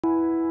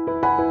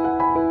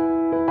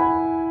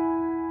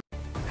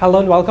Hello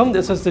and welcome.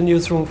 This is the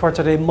newsroom for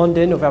today,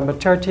 Monday, November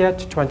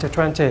 30th,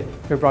 2020.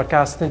 We're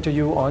broadcasting to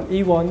you on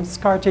E1,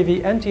 Scar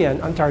TV,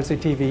 NTN, and Tarzi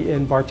TV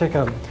in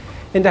Bartica.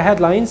 In the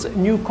headlines,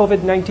 new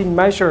COVID-19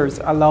 measures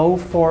allow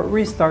for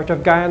restart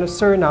of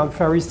Guyana-Suriname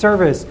ferry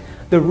service,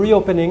 the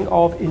reopening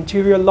of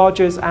interior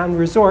lodges and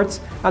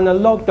resorts, and a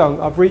lockdown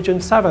of Region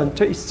 7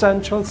 to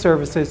essential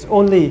services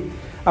only.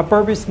 A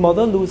Berbice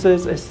mother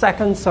loses a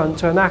second son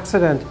to an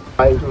accident.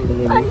 On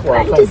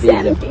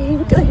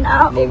 2017 to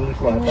now,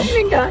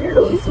 we don't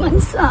lose my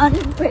son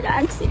with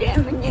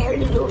accident, we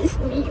nearly lose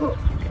me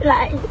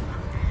life.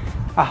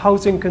 A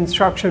housing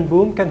construction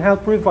boom can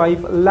help revive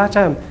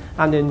LATAM,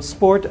 and in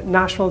sport,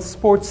 national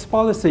sports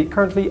policy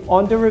currently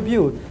under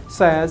review,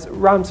 says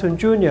Ramson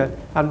Jr.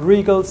 and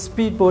Regal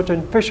Speedboat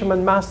and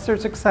Fisherman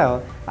Masters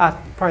excel at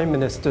Prime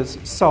Minister's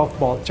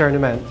softball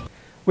tournament.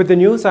 With the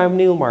news, I'm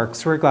Neil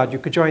Marks. We're glad you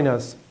could join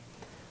us.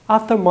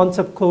 After months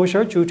of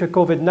closure due to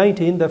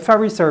COVID-19, the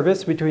ferry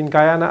service between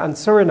Guyana and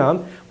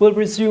Suriname will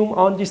resume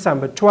on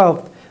December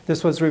 12th.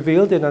 This was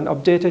revealed in an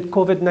updated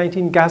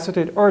COVID-19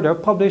 gazetted order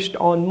published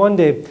on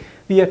Monday.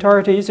 The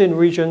authorities in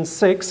Region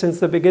 6, since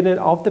the beginning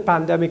of the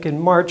pandemic in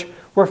March,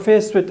 were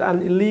faced with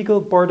an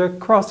illegal border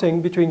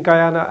crossing between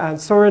Guyana and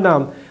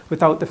Suriname.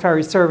 Without the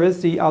ferry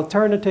service, the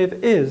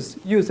alternative is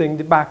using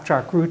the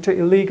backtrack route to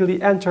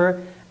illegally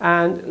enter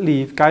and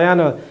leave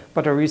Guyana.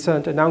 But a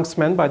recent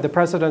announcement by the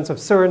presidents of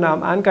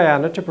Suriname and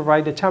Guyana to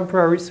provide a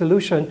temporary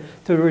solution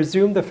to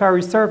resume the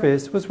ferry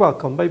service was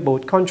welcomed by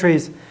both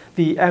countries.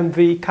 The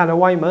MV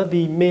Kanawaima,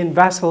 the main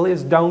vessel,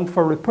 is down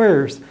for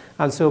repairs,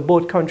 and so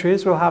both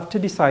countries will have to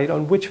decide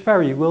on which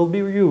ferry will be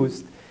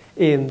used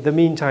in the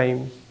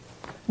meantime.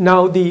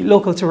 Now, the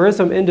local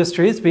tourism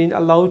industry is being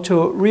allowed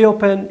to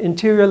reopen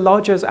interior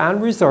lodges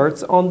and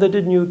resorts under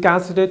the new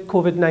gazetted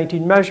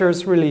COVID-19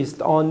 measures released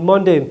on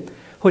Monday.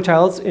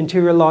 Hotels,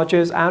 interior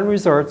lodges and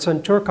resorts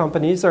and tour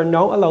companies are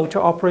now allowed to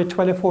operate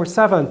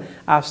 24/7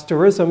 as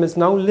tourism is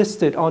now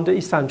listed under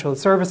essential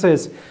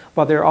services.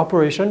 But their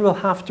operation will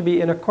have to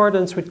be in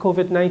accordance with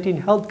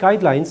COVID-19 health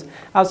guidelines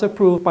as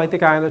approved by the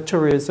Guyana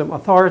Tourism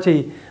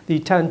Authority. The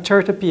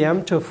 10:30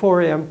 p.m. to 4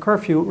 a.m.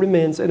 curfew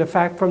remains in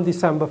effect from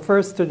December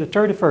 1st to the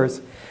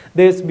 31st.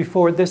 Days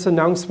before this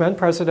announcement,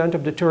 President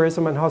of the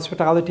Tourism and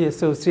Hospitality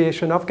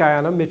Association of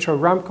Guyana, Mitra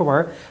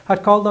Ramkumar,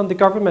 had called on the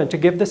government to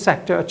give the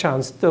sector a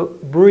chance to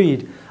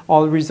breathe.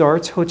 All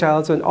resorts,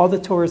 hotels, and other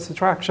tourist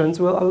attractions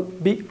will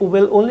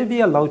only be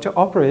allowed to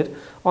operate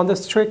on the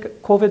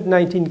strict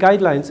COVID-19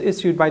 guidelines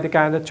issued by the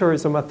Guyana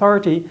Tourism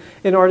Authority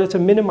in order to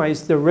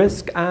minimize the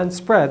risk and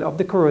spread of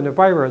the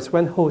coronavirus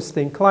when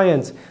hosting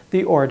clients,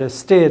 the order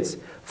states.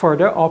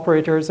 Further,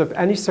 operators of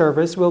any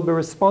service will be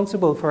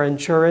responsible for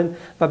ensuring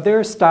that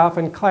their staff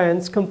and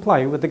clients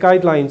comply with the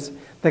guidelines.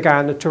 The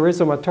Guyana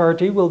Tourism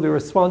Authority will be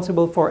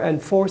responsible for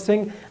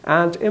enforcing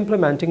and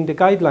implementing the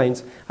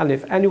guidelines, and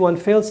if anyone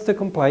fails to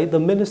comply, the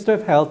Minister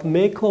of Health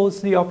may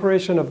close the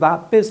operation of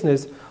that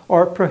business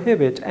or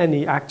prohibit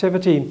any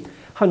activity.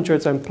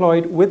 Hundreds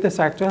employed with the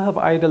sector have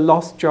either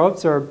lost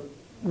jobs or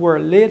were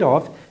laid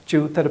off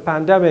due to the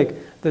pandemic.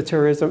 The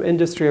tourism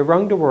industry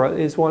around the world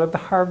is one of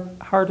the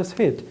hardest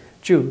hit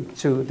due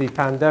to the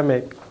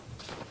pandemic.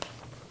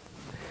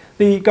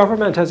 The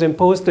government has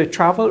imposed a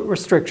travel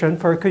restriction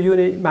for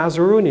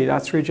Kuyuni-Mazuruni,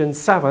 that's Region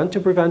 7, to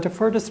prevent a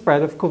further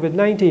spread of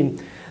COVID-19.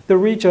 The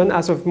region,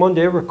 as of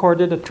Monday,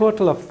 recorded a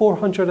total of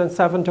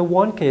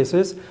 471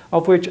 cases,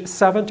 of which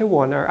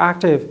 71 are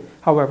active.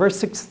 However,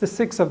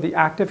 66 of the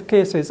active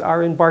cases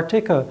are in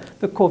Bartica,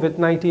 the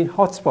COVID-19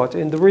 hotspot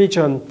in the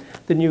region.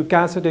 The new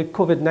gazetted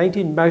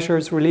COVID-19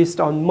 measures released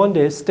on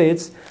Monday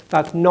states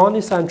that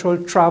non-essential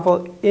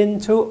travel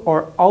into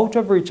or out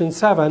of Region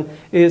 7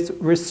 is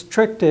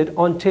restricted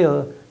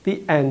until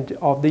the end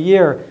of the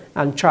year,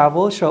 and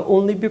travel shall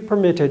only be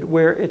permitted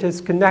where it is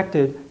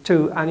connected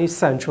to an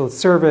essential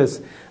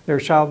service. There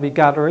shall be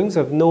gatherings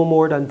of no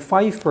more than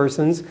 5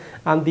 persons,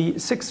 and the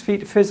 6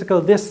 feet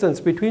physical distance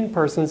between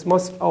persons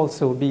must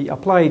also be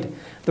applied.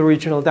 The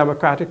Regional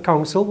Democratic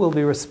Council will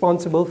be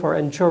responsible for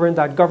ensuring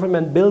that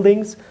government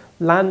buildings,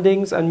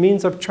 landings, and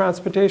means of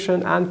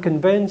transportation and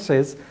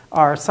conveyances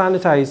are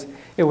sanitized.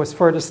 It was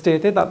further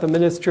stated that the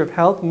Ministry of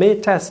Health may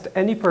test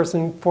any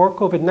person for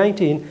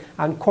COVID-19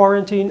 and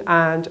quarantine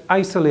and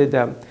isolate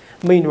them.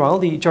 Meanwhile,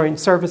 the joint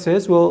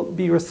services will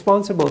be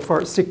responsible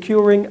for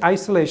securing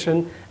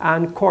isolation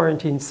and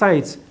quarantine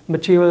sites,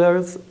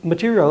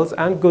 materials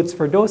and goods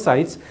for those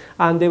sites,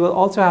 and they will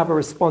also have a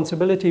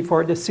responsibility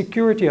for the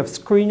security of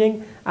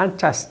screening and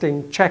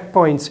testing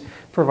checkpoints,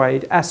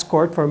 provide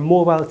escort for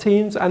mobile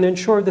teams, and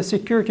ensure the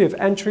security of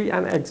entry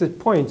and exit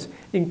points,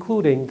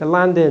 including the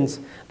landings.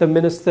 The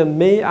minister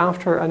may,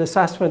 after an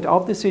assessment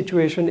of the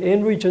situation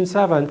in Region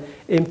 7,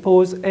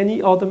 impose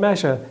any other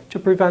measure to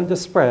prevent the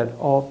spread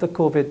of the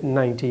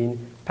COVID-19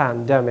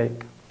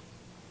 pandemic.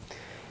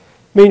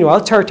 Meanwhile,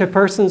 30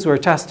 persons were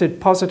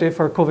tested positive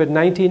for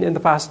COVID-19 in the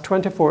past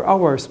 24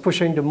 hours,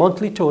 pushing the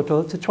monthly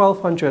total to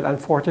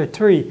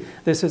 1,243.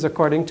 This is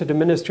according to the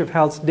Ministry of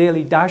Health's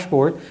daily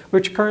dashboard,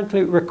 which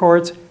currently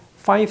records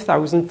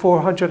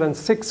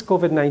 5,406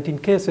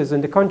 COVID-19 cases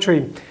in the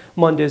country.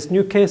 Monday's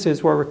new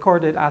cases were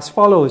recorded as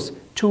follows: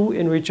 2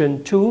 in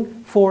Region 2,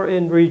 4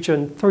 in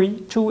Region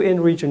 3, 2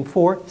 in Region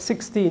 4,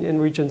 16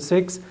 in Region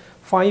 6,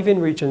 5 in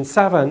Region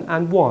 7,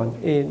 and 1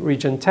 in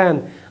Region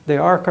 10.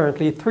 There are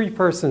currently 3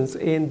 persons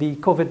in the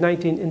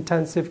COVID-19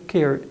 intensive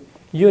care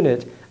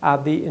unit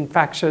at the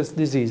Infectious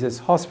Diseases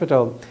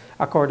Hospital.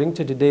 According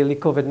to the daily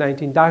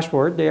COVID-19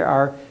 dashboard, there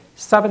are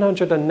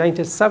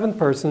 797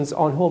 persons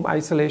on home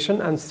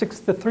isolation and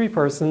 63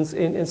 persons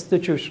in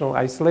institutional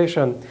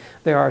isolation.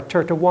 There are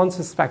 31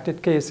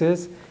 suspected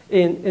cases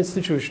in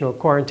institutional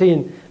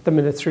quarantine. The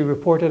ministry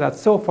reported that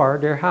so far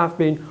there have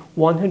been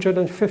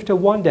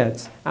 151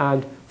 deaths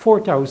and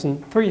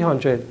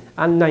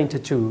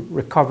 4,392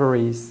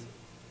 recoveries.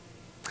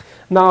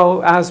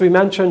 Now, as we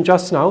mentioned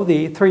just now,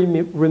 the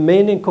 3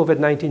 remaining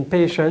COVID-19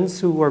 patients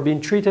who were being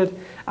treated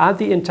at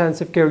the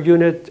intensive care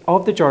unit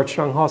of the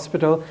Georgetown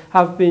Hospital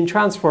have been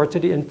transferred to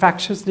the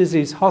Infectious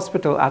Disease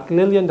Hospital at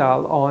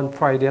Liliendal on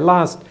Friday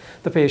last.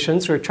 The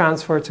patients were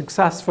transferred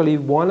successfully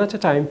one at a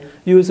time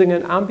using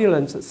an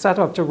ambulance set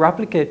up to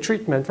replicate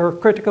treatment for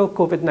critical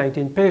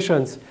COVID-19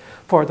 patients.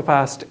 For the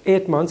past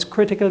 8 months,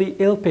 critically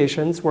ill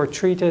patients were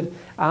treated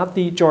at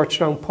the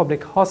Georgetown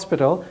Public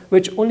Hospital,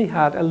 which only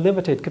had a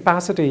limited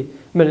capacity.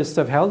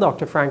 Minister of Health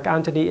Dr. Frank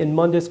Anthony, in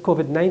Monday's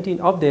COVID-19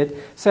 update,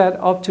 said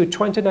up to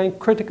 29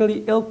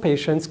 critically ill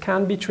patients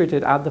can be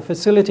treated at the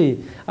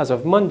facility. As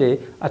of Monday,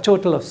 a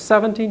total of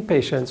 17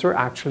 patients were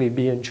actually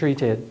being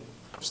treated.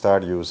 I've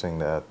started using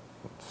that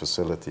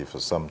facility for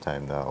some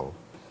time now,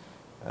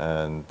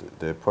 and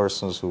the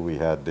persons who we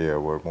had there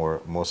were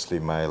mostly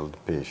mild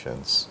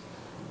patients.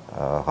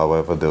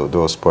 However,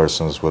 those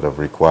persons would have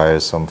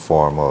required some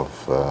form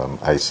of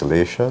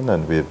isolation,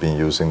 and we have been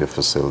using the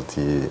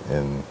facility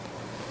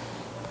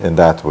in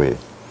that way.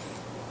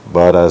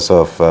 But as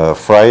of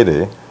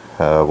Friday,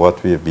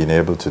 what we have been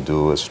able to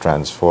do is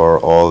transfer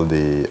all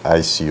the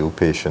ICU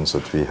patients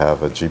that we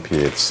have at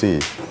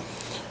GPHC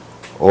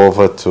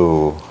over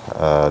to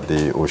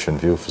the Ocean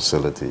View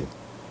facility.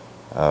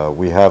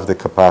 We have the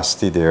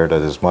capacity there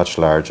that is much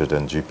larger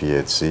than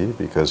GPHC,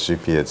 because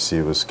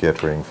GPHC was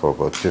catering for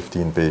about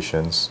 15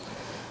 patients.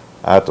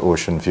 At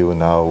Ocean View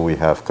now we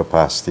have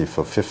capacity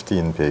for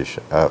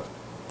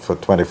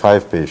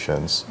 25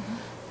 patients,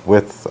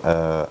 with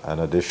an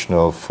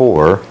additional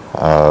 4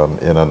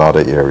 in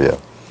another area.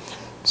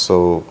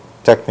 So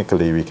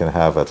technically we can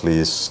have at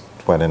least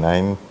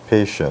 29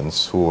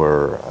 patients who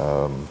are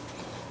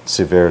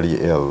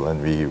severely ill,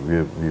 and we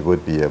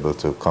would be able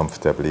to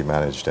comfortably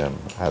manage them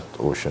at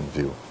Ocean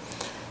View.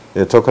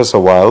 It took us a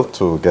while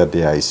to get the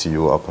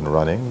ICU up and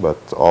running,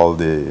 but all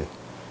the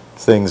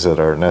things that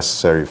are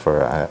necessary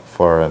for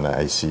an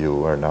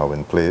ICU are now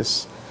in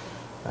place.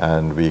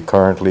 And we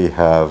currently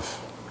have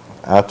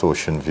at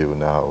Ocean View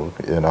now,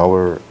 in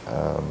our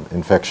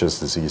infectious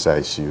disease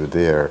ICU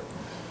there,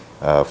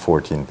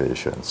 14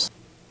 patients.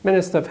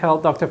 Minister of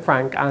Health Dr.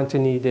 Frank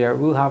Anthony there.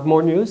 We'll have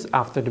more news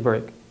after the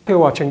break. You're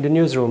watching the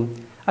newsroom.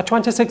 A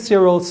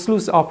 26-year-old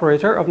sluice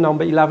operator of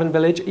number 11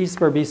 Village, East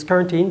Berbice,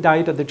 Quarantine,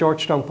 died at the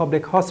Georgetown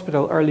Public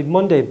Hospital early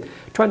Monday,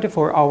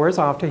 24 hours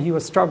after he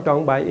was struck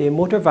down by a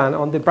motor van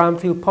on the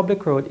Bramfield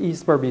Public Road,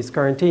 East Berbice,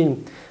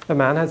 Quarantine. The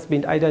man has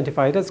been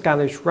identified as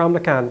Ganesh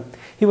Ramlakan.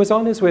 He was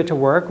on his way to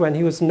work when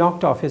he was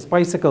knocked off his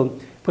bicycle.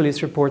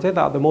 Police reported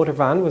that the motor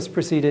van was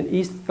proceeding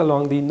east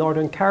along the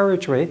northern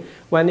carriageway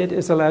when it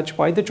is alleged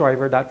by the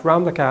driver that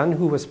Ramlakan,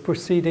 who was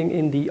proceeding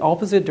in the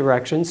opposite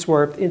direction,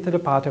 swerved into the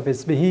path of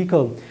his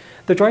vehicle.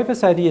 The driver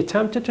said he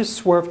attempted to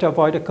swerve to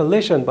avoid a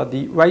collision, but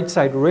the right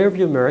side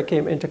rearview mirror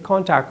came into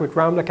contact with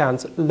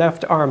Ramlakan's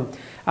left arm.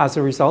 As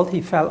a result,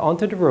 he fell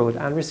onto the road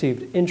and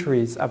received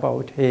injuries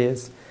about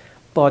his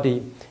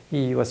body.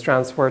 He was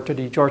transferred to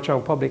the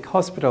Georgetown Public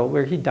Hospital,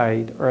 where he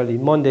died early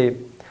Monday.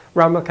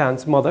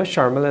 Ramlakan's mother,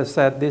 Sharmila,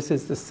 said this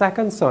is the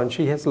second son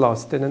she has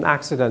lost in an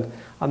accident.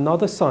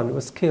 Another son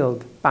was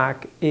killed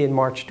back in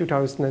March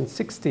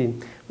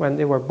 2016 when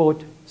they were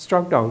both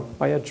struck down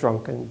by a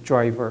drunken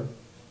driver.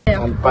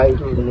 On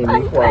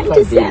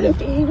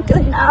 2017 to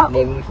now, I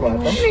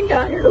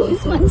don't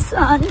lose my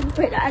son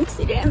with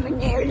accident, and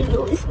nearly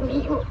lose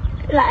me.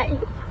 Like,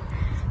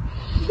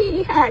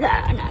 he had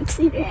an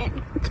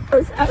accident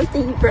because our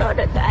thing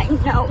brother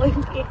died now.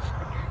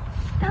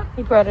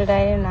 Your brother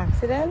died in an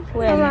accident?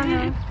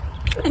 When?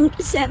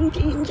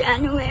 2017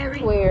 January.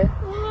 Where?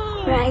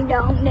 Right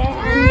down there.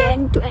 And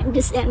then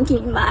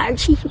 2017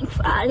 March, he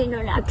fell in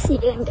an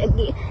accident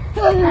again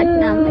at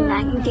number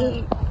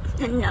 19.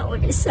 And now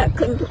the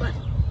second one.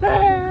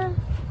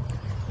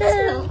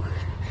 So,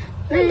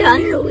 I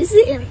don't lose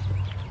him.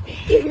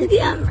 He's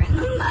gonna bring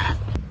him back.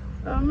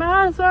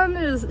 My husband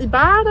is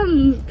bad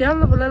and get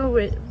a little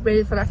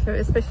ways like,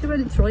 especially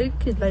when it's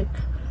drunk, he's like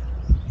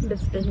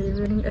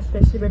misbehaving,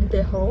 especially when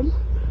they're home.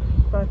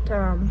 But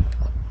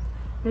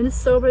when he's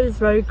sober, he's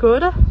very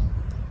good.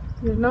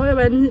 You know,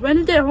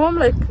 when they're home,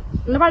 like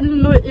nobody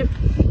know if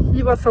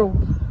he was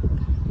home,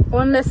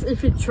 unless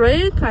if he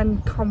drank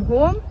and come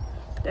home,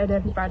 then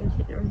everybody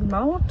hear him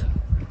out.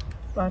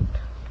 But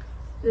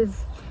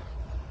it's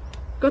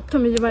good to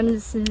me when he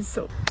sees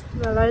so.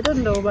 Well, I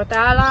don't know, but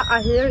all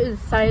I hear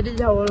inside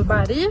the whole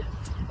body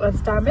was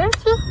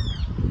damaged.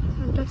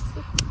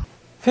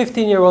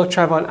 15-year-old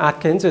Trevon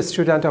Atkins, a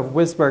student of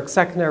Wisberg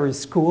Secondary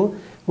School,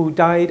 who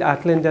died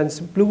at Linden's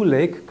Blue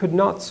Lake, could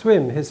not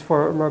swim. His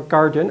former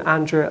guardian,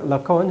 Andrea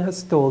Lacon,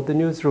 has told the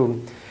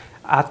newsroom.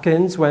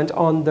 Atkins went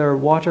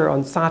underwater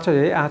on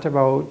Saturday at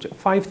about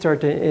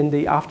 5:30 in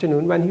the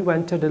afternoon when he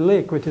went to the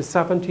lake with his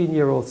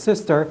 17-year-old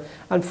sister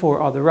and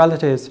 4 other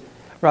relatives.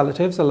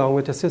 Relatives, along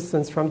with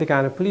assistance from the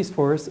Guyana Police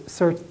Force,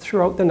 searched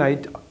throughout the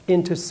night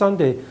into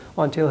Sunday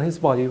until his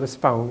body was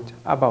found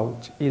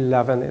about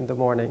 11 in the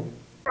morning.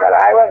 Well,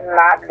 I was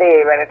not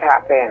there when it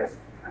happened,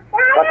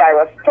 but I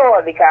was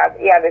told because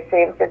he had the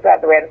same sister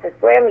that went to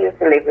swim, used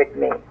to live with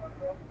me.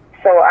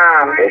 So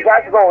they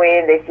just go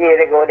in, they see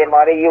they go, the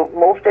mother, you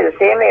moved to the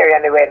same area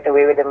and they went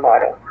away with the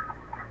mother.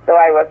 So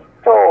I was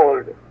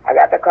told, I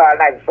got a call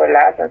night before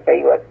last and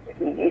say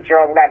he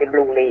drowned at the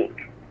Blue Lake,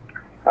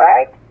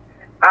 right?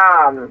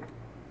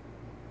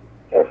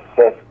 His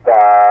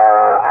sister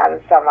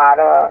and some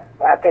other,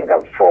 I think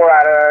of 4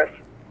 others,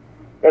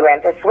 they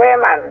went to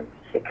swim and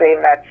she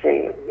claimed that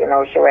she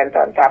went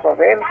on top of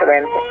him, she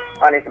went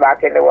on his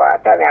back in the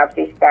water, and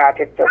after he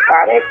started to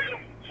panic,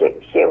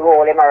 she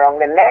rolled him around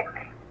the neck,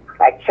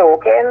 like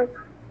choking,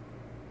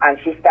 and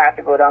she started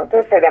to go down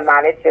too, so they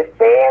managed to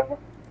save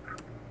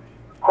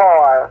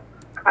her,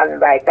 and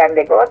by the time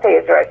they go to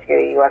his rescue,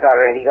 he was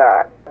already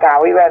gone.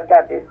 We went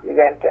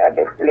to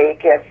the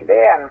lake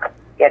yesterday and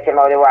get him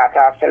out of the water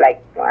after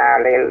like 4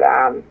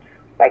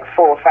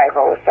 or 5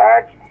 hours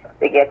search.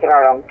 We get him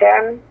around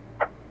 10.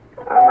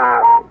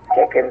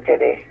 Take him to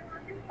the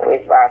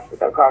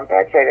hospital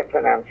complex where they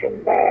pronounce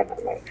him dead.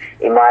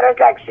 The mother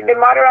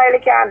really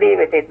can't deal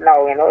with it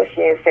now,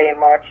 she ain't saying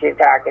much, she's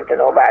talking to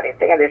nobody. I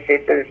think the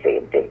sister the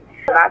same thing.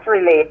 Not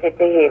related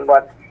to him,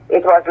 but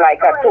it was like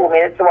a 2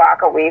 minutes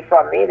walk away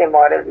from me. The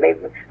mother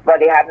lived, but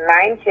they had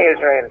 9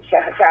 children. She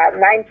had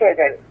 9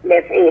 children.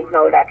 Let's 8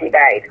 now that he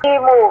died. He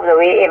moved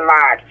away in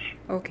March.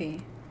 Okay.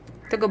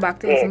 To go back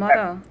to his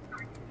mother?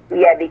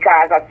 Yeah,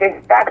 because I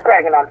think that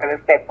pregnant and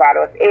the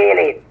stepfather was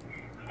ailing.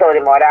 So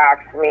the mother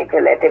asked me to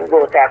let him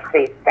go to a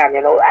sister. And,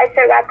 I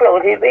still got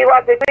close. He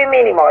was with me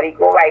anymore. He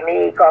go by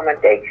me, he come and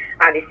take.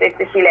 And the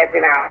sister, she left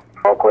in her.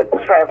 I could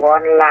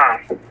Trevon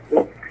last.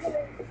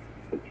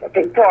 I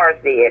think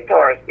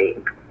Thursday.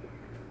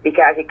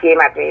 Because he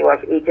came at me, he was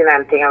eating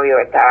and thing, and we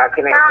were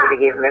talking, and he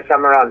gave me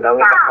some rundown in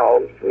the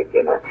house.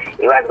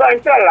 He was going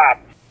through a lot.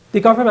 The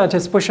government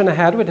is pushing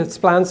ahead with its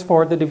plans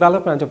for the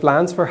development of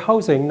lands for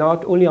housing,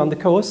 not only on the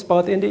coast,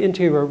 but in the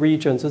interior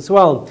regions as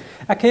well.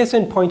 A case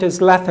in point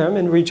is Latham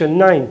in Region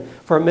 9.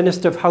 For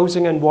Minister of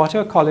Housing and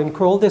Water, Colin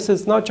Crowell, this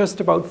is not just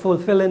about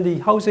fulfilling the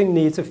housing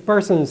needs of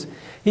persons.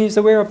 He is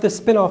aware of the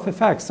spin-off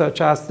effects, such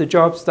as the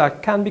jobs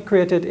that can be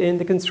created in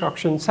the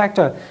construction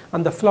sector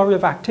and the flurry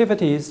of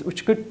activities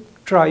which could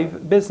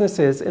drive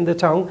businesses in the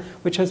town,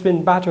 which has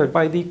been battered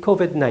by the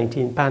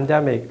COVID-19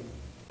 pandemic.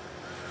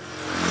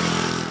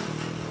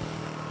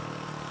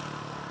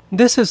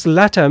 This is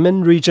Latham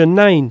in Region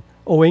 9.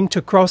 Owing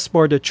to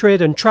cross-border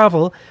trade and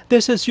travel,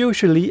 this is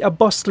usually a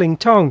bustling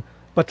town,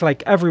 but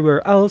like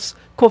everywhere else,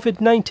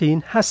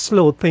 COVID-19 has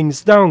slowed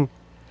things down.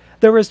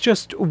 There is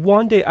just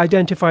one day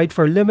identified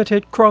for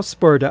limited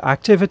cross-border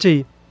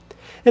activity.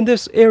 In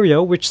this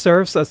area, which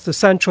serves as the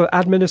central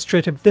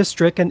administrative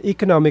district and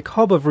economic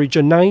hub of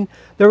Region 9,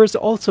 there is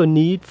also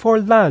need for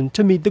land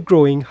to meet the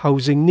growing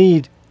housing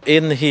need.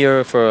 In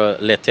here for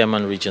Latham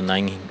and Region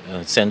 9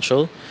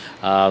 Central,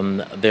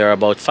 there are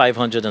about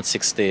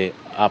 560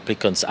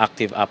 applicants,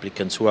 active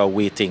applicants who are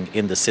waiting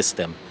in the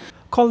system.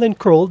 Colin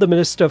Crowell, the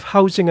Minister of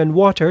Housing and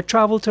Water,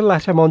 travelled to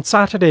Latham on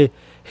Saturday.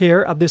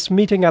 Here, at this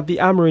meeting at the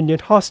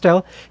Amerindian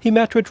Hostel, he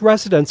met with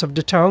residents of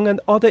the town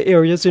and other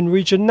areas in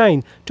Region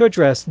 9 to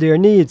address their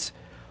needs.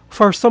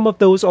 For some of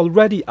those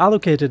already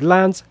allocated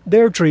lands,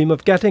 their dream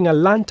of getting a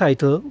land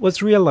title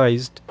was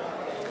realised.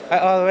 I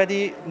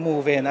already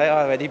move in, I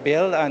already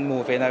build and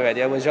move in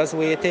already. I was just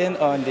waiting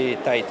on the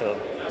title.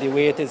 The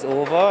wait is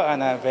over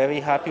and I'm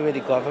very happy with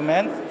the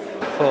government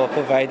for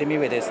providing me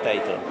with this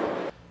title.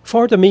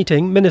 For the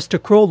meeting, Minister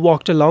Crowell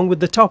walked along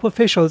with the top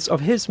officials of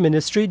his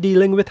ministry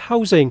dealing with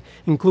housing,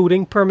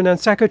 including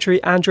Permanent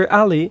Secretary Andrew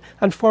Ali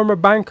and former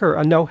banker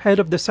and now head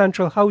of the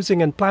Central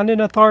Housing and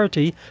Planning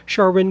Authority,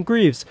 Sherwin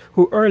Greaves,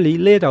 who early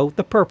laid out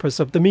the purpose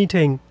of the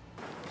meeting.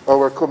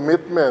 Our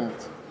commitment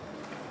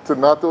to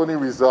not only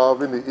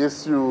resolving the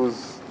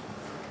issues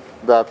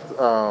that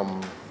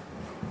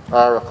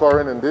are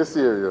occurring in this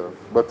area,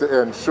 but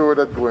to ensure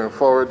that going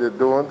forward they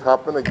don't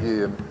happen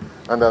again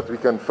and that we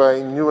can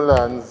find new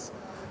lands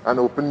and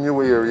open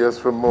new areas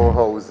for more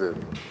housing.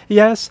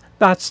 Yes,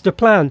 that's the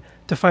plan,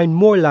 to find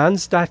more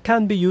lands that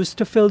can be used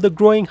to fill the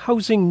growing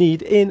housing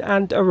need in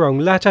and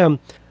around Latham.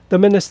 The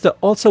minister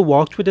also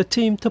walked with a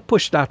team to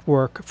push that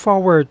work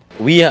forward.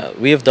 We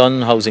have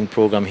done housing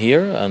program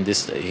here, and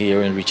this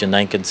here in Region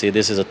 9 can say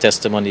this is a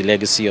testimony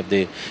legacy of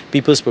the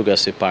People's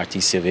Progressive Party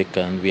Civic,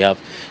 and we have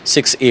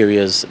 6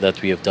 areas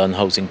that we have done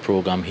housing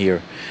program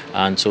here,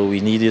 and so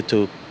we needed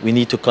to we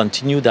need to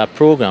continue that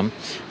program,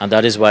 and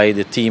that is why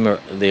the team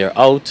they're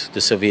out.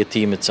 The survey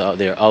team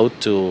they're out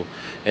to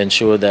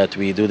ensure that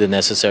we do the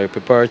necessary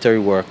preparatory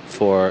work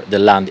for the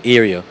land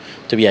area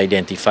to be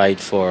identified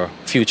for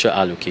future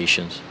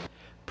allocations.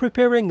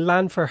 Preparing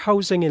land for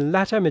housing in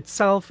LATAM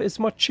itself is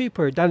much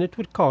cheaper than it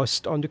would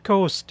cost on the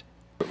coast.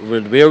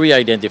 Where we're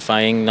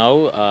identifying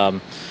now,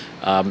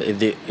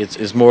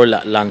 it's more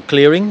land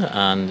clearing,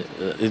 and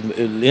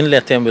in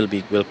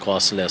LATAM will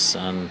cost less,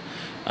 and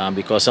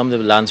because some of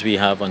the lands we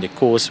have on the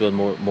coast will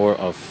more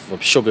of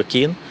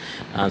sugarcane,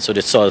 and so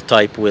the soil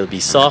type will be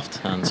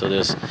soft, and so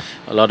there's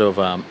a lot of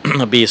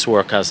base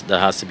work that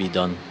has to be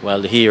done.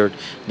 While here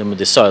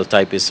the soil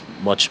type is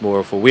much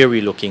more, for where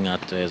we're looking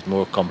at, is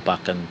more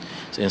compact, and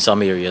in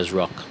some areas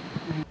rock.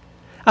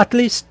 At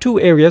least 2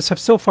 areas have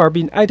so far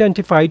been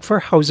identified for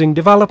housing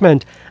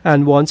development,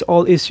 and once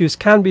all issues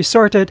can be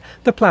sorted,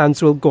 the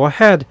plans will go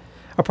ahead.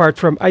 Apart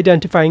from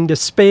identifying the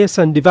space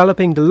and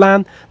developing the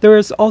land, there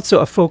is also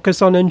a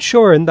focus on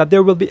ensuring that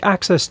there will be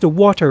access to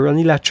water and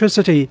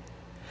electricity.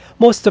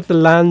 Most of the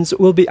lands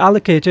will be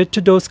allocated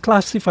to those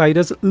classified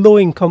as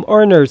low-income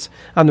earners,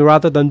 and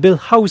rather than build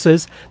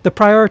houses, the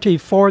priority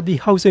for the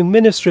Housing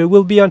Ministry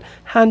will be on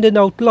handing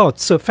out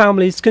lots so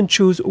families can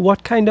choose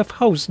what kind of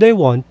house they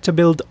want to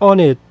build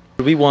on it.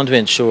 We want to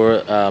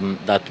ensure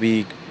that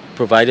we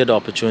provided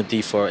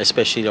opportunity for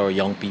especially our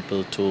young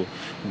people to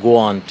go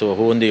on to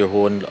own their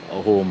own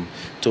home,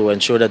 to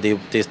ensure that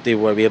they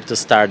were able to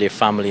start their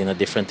family in a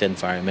different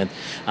environment.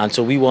 And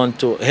so we want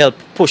to help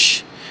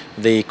push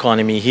the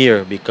economy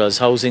here, because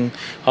housing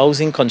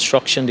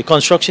construction, the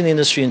construction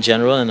industry in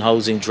general, and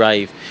housing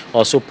drive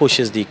also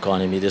pushes the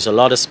economy. There's a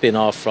lot of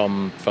spin-off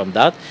from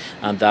that,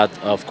 and that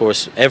of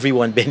course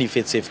everyone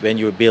benefits when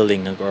you're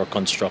building or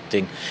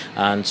constructing,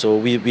 and so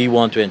we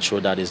want to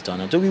ensure that is done.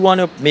 And so we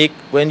want to make,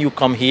 when you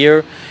come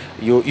here,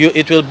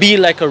 it will be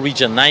like a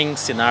Region 9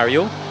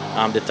 scenario,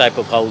 the type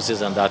of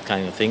houses and that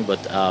kind of thing, but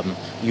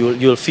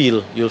you'll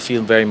feel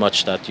very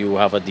much that you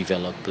have a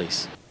developed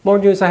place. More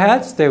news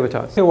ahead, stay with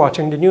us. You're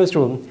watching the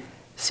newsroom.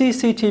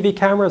 CCTV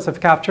cameras have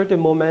captured the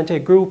moment a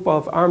group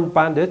of armed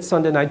bandits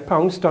Sunday night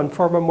pounced on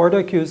former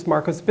murder-accused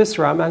Marcus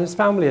Bisram and his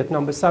family at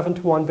number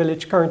 71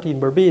 Village, Currentine,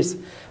 Berbice.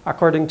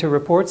 According to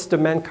reports, the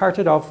men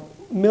carted off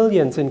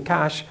millions in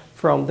cash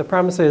from the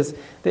premises.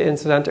 The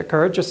incident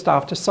occurred just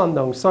after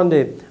sundown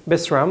Sunday.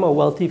 Bisram, a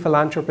wealthy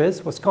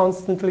philanthropist, was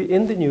constantly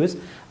in the news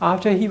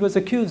after he was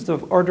accused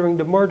of ordering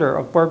the murder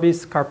of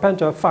Berbice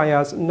carpenter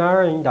Fayaz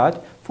Narindat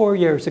 4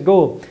 years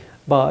ago,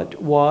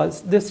 but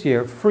was this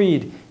year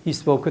freed. He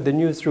spoke with the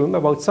newsroom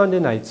about Sunday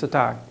night's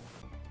attack.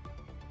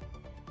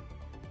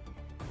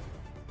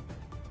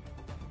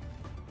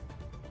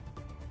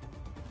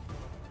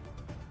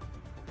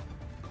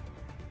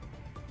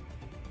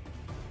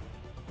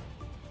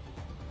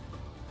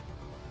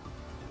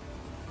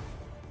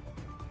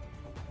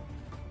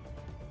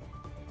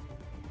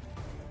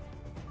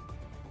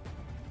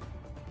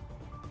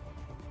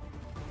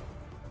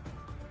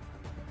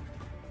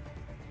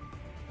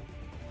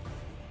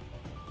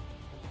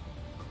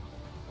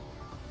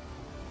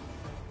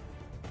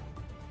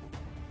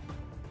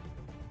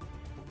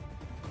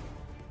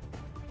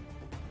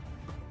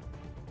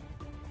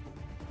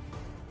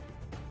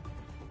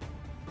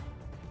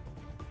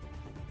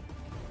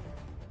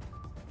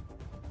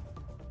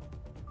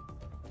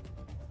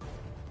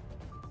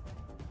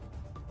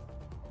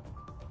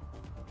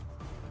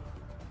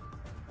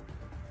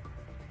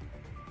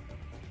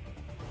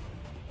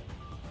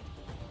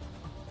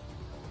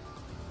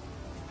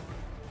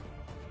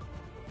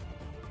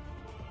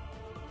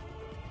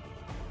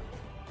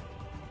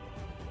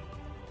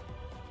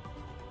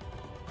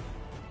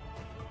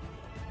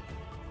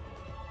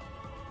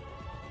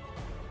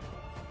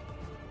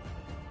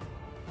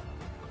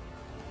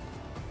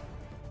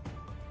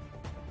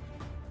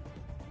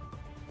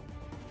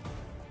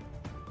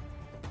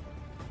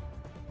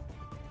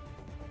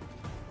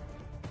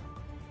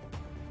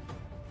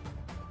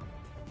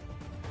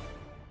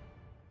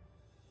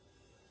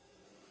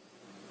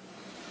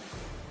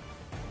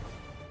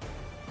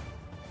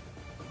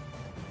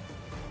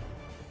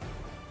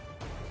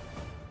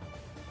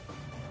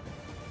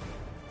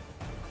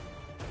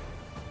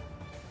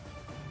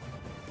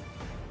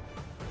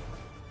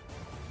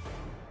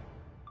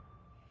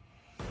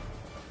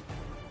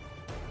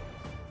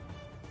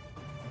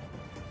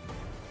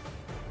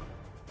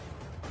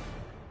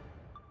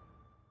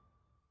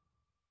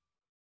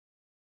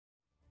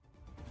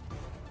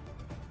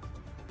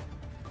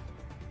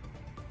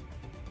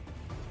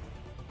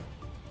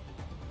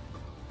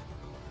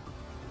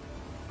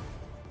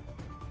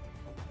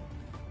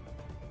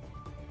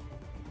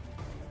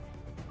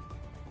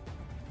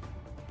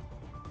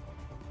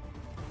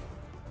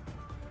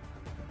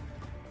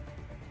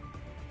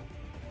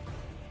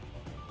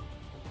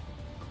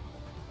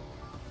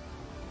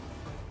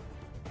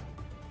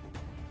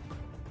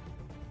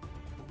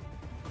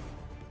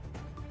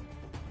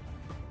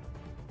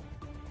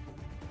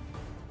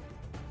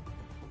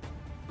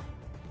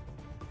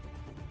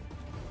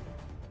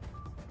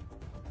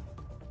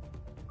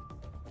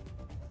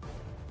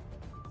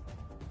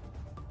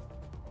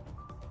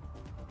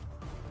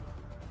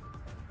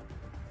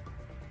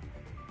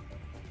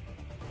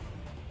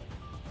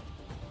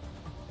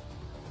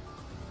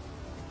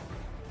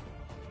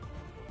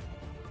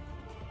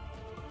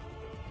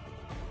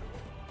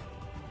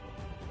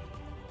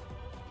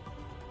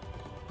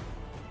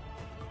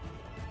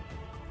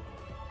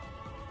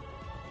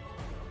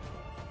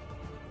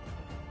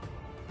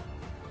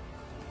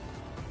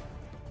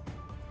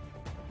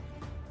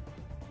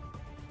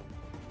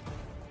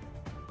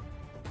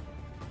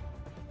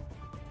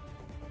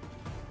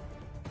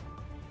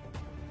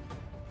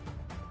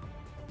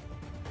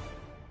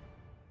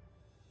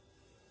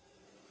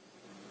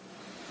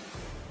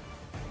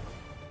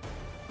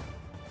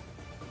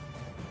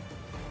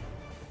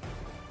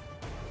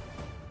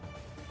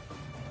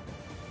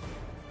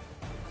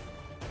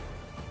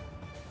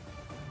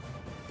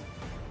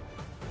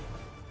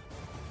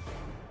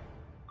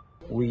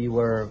 we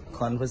were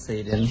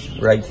conversating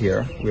right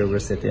here where we're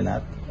sitting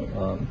at.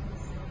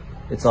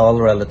 It's all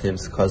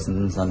relatives,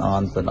 cousins, and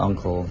aunt and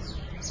uncle,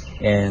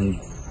 and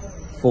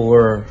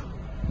 4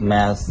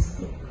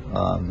 masked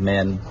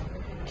men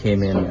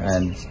came in,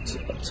 and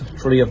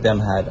 3 of them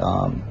had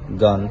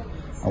gun,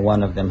 and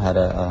 1 of them had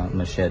a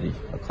machete,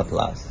 a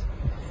cutlass,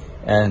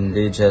 and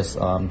they just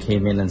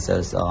came in and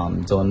says,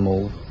 "Don't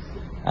move,"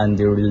 and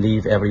they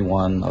relieve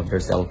everyone of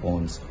their cell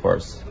phones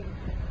first,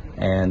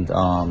 and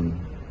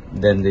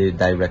then they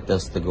direct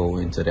us to go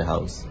into the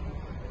house,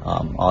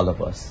 all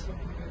of us,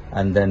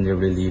 and then they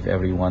relieve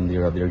everyone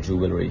there of their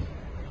jewelry.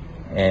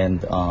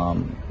 And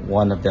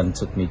 1 of them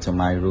took me to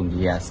my room.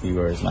 He asked me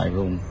where is my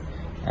room,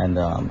 and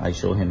I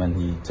showed him, and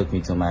he took me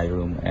to my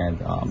room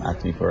and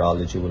asked me for all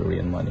the jewelry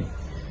and money,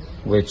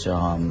 which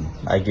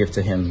I give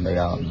to him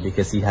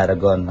because he had a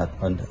gun at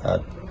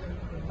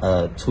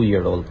a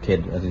 2-year-old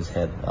kid at his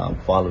head,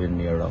 following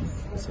me around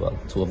as well.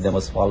 2 of them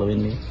was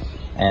following me,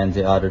 and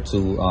the other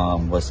 2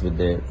 was with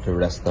the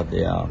rest of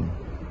the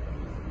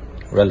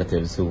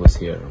relatives who was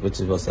here, which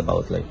was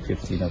about like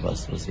 15 of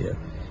us was here.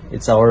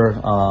 It's our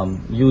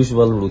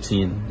usual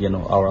routine, you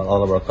know.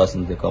 All of our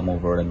cousins, they come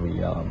over and we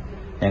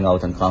hang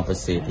out and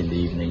conversate in the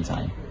evening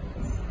time.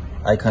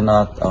 I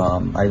cannot,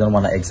 I don't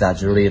want to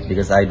exaggerate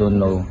because I don't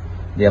know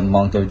the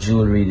amount of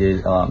jewelry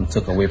they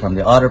took away from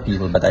the other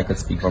people, but I could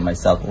speak for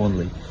myself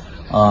only.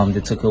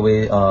 They took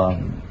away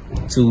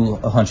 2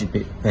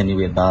 100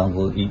 pennyweight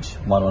bangle each,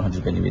 1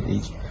 100 pennyweight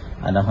each,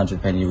 and a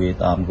 100 pennyweight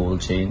gold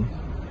chain,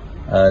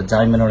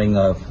 diamond ring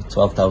of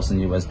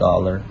 $12,000 US,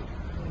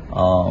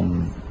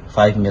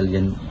 5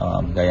 million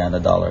Guyana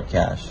dollar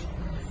cash,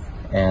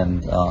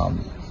 and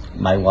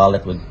my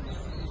wallet with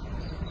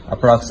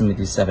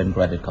approximately 7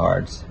 credit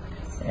cards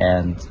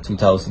and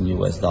 $2,000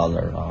 US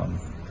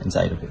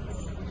inside of it.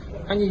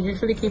 And you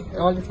usually keep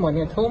all this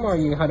money at home, or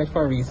you had it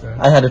for a reason?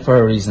 I had it for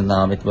a reason.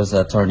 It was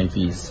attorney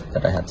fees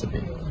that I had to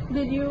pay.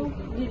 Did you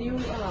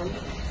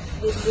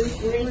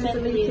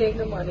recently take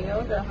the money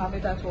out or have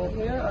it at home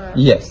here? Or?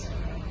 Yes.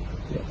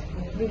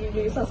 Did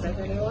you suspect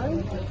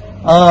anyone?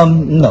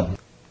 No.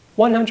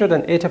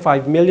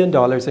 $185 million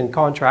in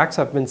contracts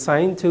have been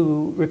signed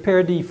to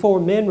repair the 4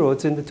 main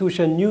roads in the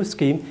Tuschen new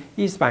scheme,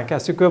 East Bank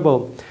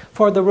Essequibo.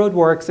 For the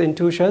roadworks in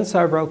Tuschen,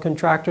 several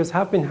contractors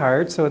have been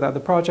hired so that the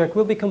project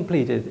will be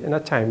completed in a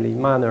timely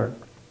manner.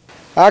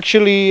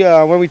 Actually,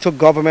 when we took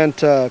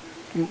government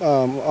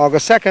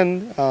August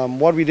 2nd,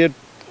 what we did,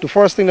 the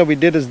first thing that we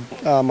did is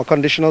a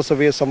conditional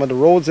survey of some of the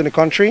roads in the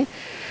country.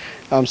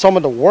 Some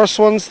of the worst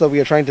ones that we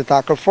are trying to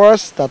tackle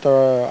first that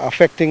are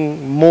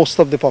affecting most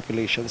of the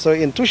population. So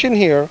in Tuschen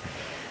here,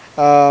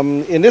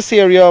 in this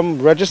area,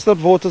 registered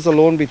voters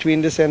alone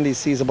between this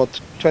NDC is about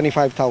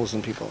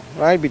 25,000 people,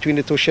 right? Between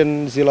the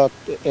Tuschen, Zilot,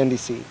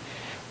 NDC.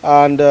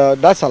 And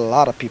that's a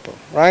lot of people,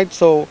 right?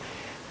 So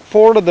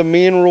 4 of the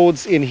main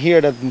roads in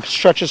here that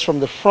stretches from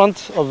the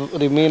front of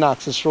the main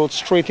access road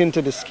straight into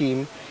the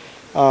scheme,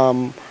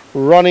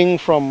 running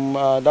from,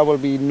 that will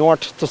be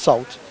north to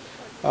south.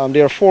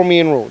 There are 4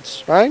 main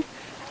roads, right?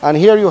 And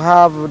here you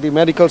have the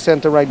medical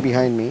center right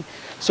behind me.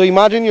 So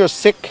imagine you're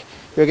sick,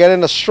 you're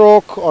getting a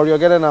stroke or you're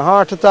getting a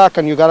heart attack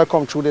and you gotta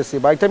come through this.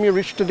 By the time you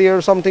reach today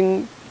or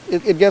something,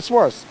 it gets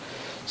worse.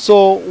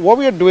 So what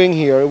we are doing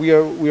here, we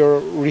are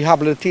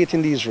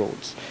rehabilitating these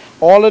roads.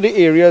 All of the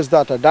areas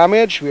that are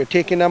damaged, we are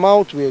taking them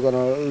out. We're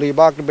gonna lay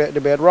back the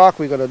bedrock,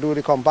 we're gonna do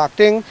the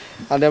compacting,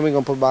 and then we're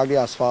gonna put back the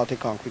asphaltic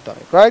concrete on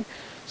it, right?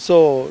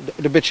 So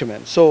the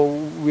bitumen. So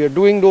we are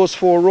doing those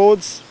 4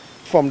 roads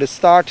from the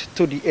start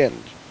to the end,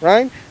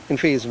 right, in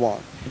phase 1.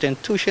 In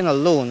Tuschen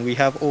alone, we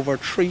have over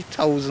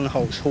 3,000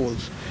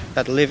 households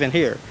that live in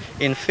here.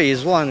 In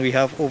phase 1, we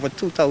have over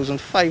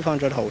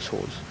 2,500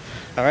 households,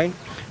 all right?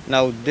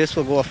 Now, this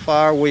will go a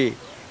far way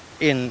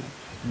in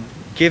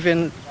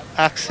giving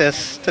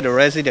access to the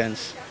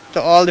residents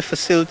to all the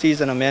facilities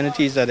and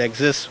amenities that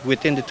exist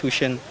within the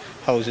Tuschen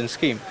housing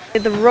scheme.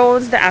 The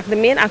roads, the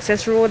main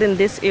access road in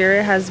this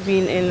area has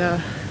been in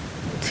a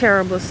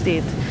terrible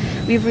state.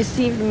 We've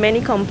received many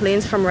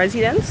complaints from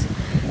residents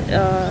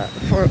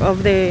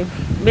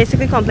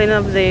basically complaining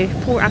of the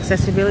poor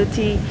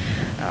accessibility.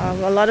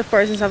 A lot of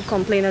persons have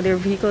complained that their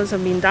vehicles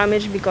have been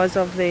damaged because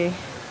of the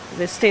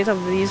state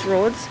of these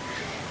roads.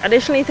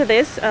 Additionally to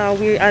this, as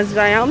we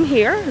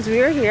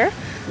are here,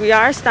 we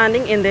are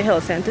standing in the Hill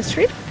Center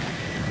Street.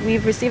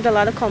 We've received a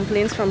lot of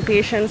complaints from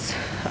patients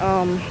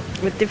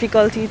with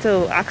difficulty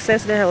to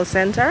access the health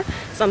center.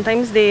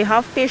 Sometimes they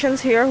have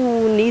patients here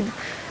who need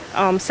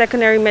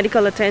secondary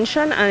medical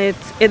attention, and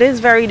it is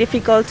very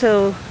difficult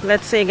to,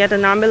 let's say, get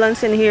an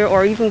ambulance in here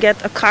or even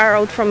get a car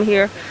out from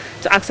here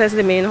to access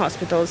the main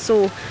hospital.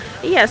 So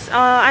yes,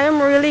 I am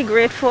really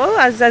grateful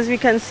as we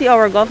can see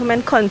our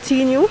government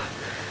continue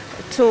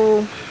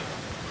to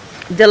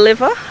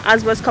deliver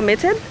as was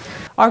committed.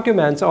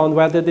 Arguments on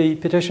whether the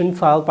petition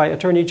filed by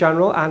Attorney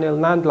General Anil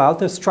Nandlal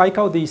to strike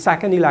out the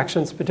second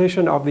elections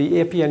petition of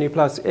the APNU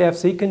plus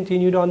AFC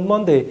continued on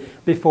Monday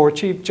before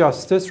Chief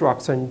Justice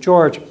Roxanne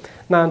George.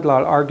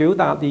 Nandlal argued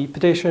that the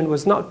petition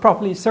was not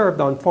properly served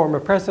on former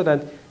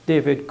President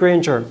David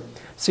Granger.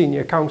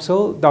 Senior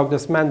Counsel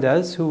Douglas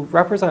Mendez, who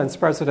represents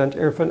President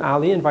Irfan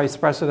Ali and Vice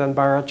President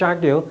Bharat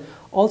Jagdeo,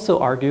 also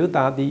argued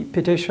that the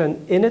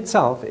petition in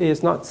itself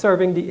is not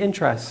serving the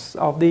interests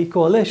of the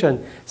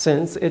coalition,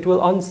 since it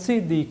will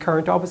unseat the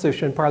current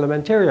opposition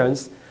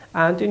parliamentarians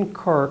and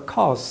incur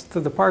costs to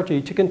the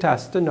party to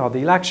contest another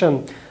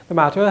election. The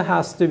matter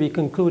has to be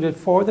concluded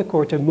for the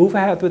court to move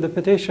ahead with the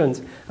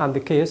petitions, and the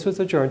case was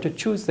adjourned to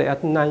Tuesday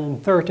at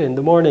 9:30 in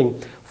the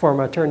morning.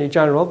 Former Attorney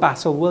General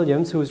Basil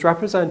Williams, who is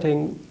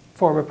representing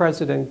former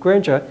President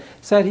Granger,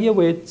 said he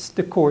awaits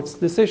the court's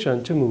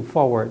decision to move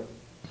forward.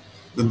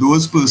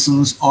 Those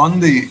persons on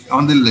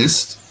the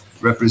list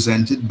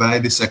represented by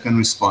the second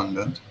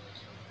respondent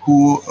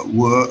who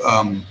were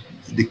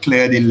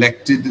declared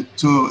elected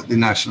to the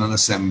National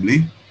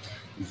Assembly,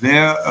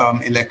 their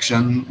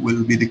election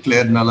will be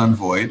declared null and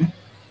void,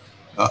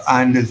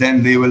 and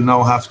then they will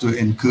now have to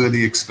incur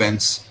the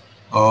expense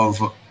of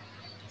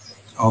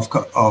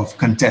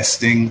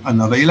contesting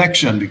another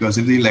election, because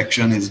if the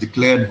election is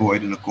declared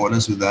void in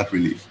accordance with that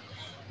relief,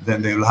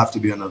 then there will have to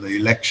be another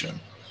election.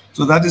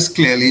 So that is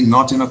clearly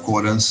not in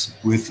accordance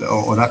with,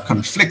 or that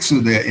conflicts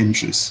with their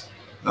interests,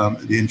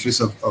 the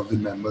interests of the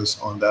members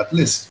on that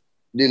list.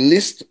 The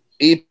list,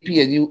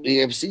 APNU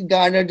AFC,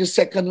 garnered the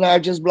second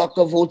largest block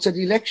of votes at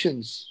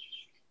elections.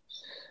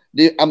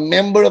 A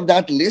member of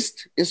that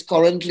list is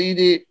currently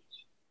the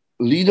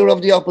leader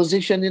of the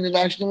opposition in the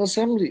National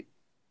Assembly.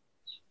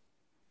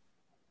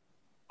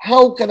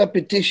 How can a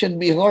petition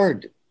be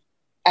heard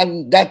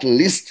and that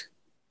list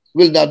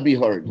will not be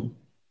heard?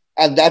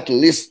 And that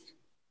list,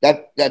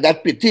 that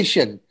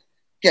petition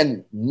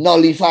can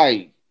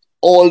nullify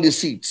all the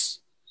seats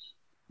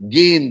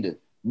gained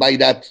by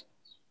that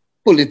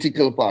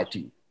political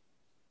party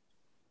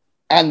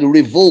and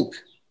revoke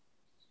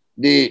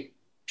the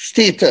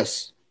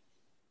status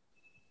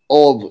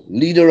of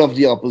leader of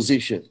the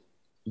opposition.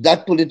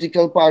 That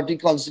political party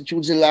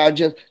constitutes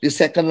the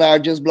second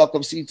largest block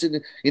of seats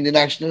in the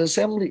National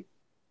Assembly.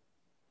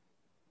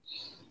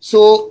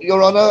 So,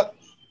 Your Honor,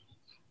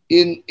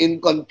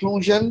 in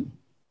conclusion,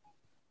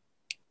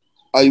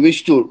 I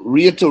wish to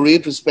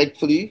reiterate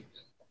respectfully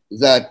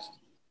that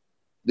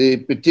the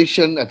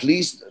petition, at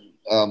least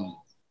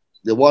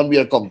the one we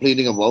are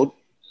complaining about,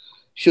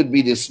 should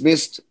be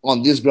dismissed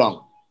on this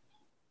ground: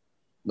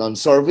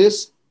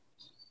 non-service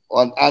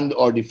and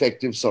or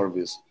defective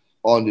service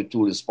on the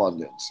two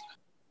respondents.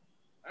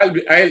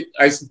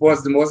 I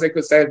suppose the most I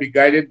could say will be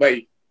guided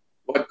by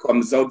what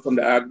comes out from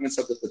the arguments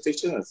of the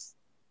petitioners.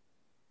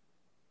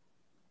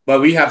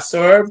 But we have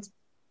served.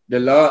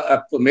 The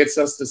law permits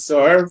us to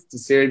serve, to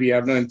say we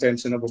have no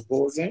intention of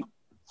opposing.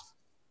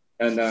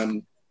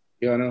 And,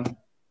 you know,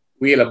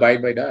 we'll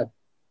abide by that.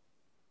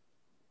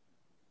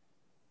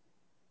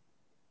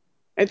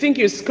 I think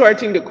you're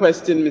skirting the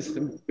question,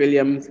 Mr.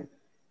 Williams.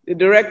 The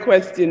direct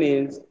question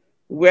is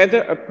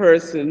whether a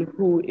person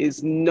who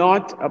is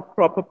not a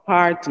proper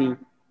party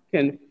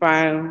can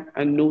file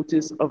a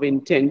notice of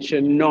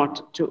intention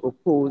not to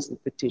oppose the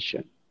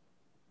petition.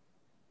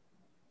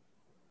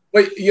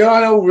 But Your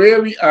Honor,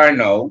 where we are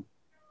now,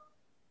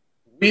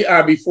 we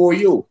are before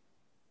you.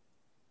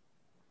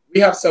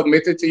 We have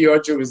submitted to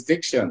your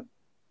jurisdiction.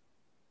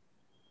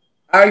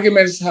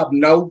 Arguments have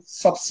now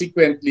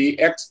subsequently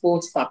ex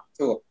post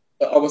facto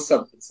our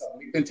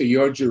submission to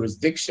your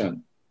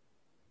jurisdiction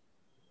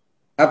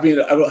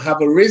have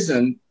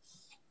arisen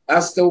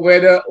as to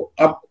whether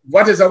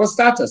what is our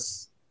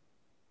status.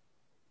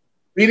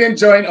 We didn't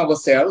join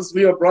ourselves.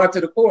 We were brought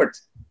to the court.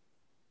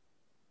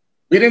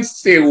 We didn't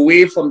stay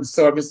away from the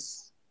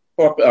service,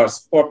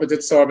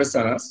 corporate service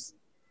on us.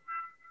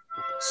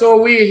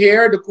 So we're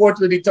here. The court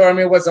will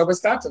determine what's our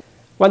status.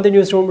 When the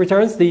newsroom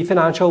returns, the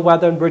financial,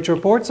 weather and bridge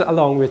reports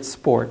along with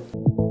sport.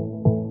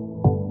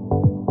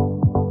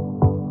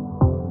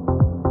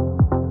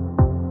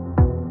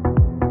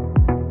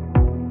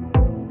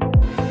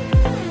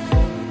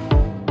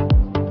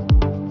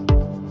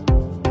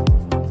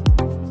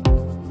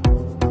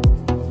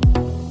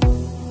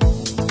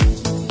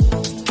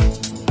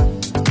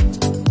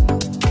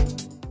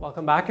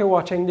 Welcome back. You're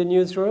watching the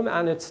newsroom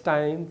and it's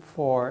time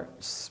for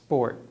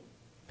sport.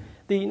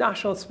 The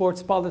national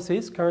sports policy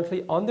is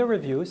currently under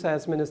review,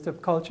 says Minister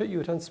of Culture,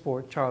 Youth and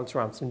Sport Charles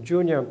Ramson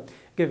Jr.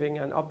 Giving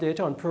an update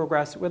on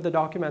progress with the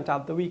document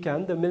at the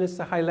weekend, the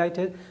minister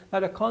highlighted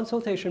that a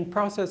consultation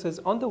process is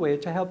underway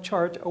to help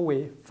chart a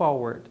way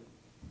forward.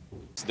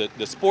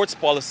 The sports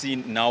policy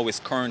now is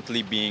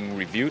currently being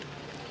reviewed.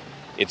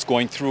 It's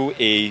going through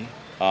a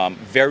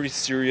very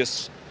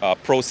serious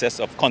process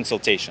of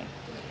consultation.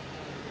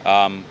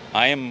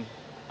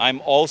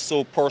 I'm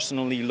also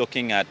personally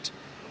looking at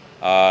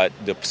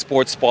the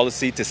sports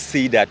policy to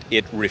see that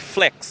it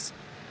reflects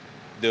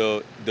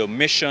the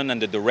mission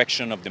and the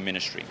direction of the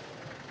ministry.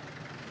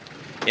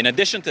 In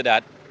addition to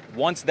that,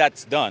 once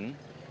that's done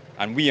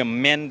and we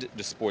amend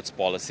the sports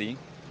policy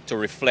to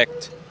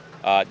reflect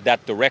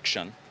that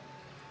direction,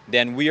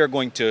 then we are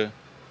going to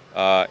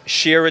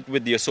share it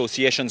with the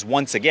associations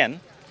once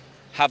again,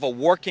 have a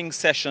working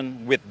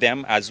session with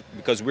them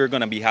because we're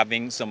going to be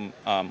having some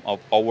of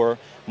our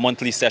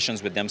monthly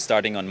sessions with them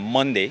starting on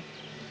Monday.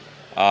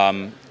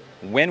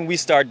 When we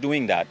start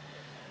doing that,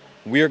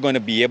 we're going to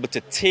be able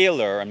to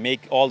tailor and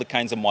make all the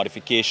kinds of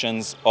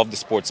modifications of the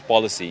sports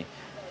policy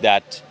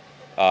that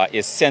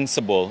is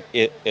sensible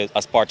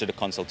as part of the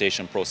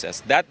consultation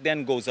process. That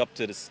then goes up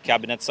to the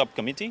cabinet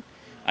subcommittee,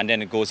 and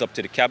then it goes up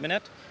to the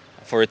cabinet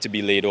for it to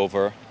be laid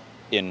over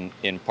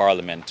in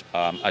Parliament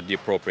at the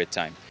appropriate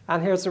time.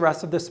 And here's the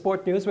rest of the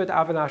sport news with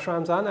Avinash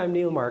Ramzan. I'm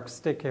Neil Marks.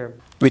 Take care.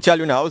 We tell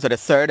you now that the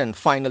third and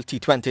final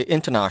T20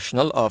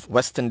 International of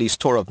West Indies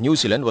Tour of New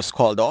Zealand was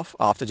called off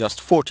after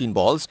just 14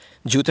 balls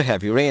due to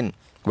heavy rain.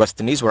 West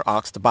Indies were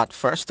asked to bat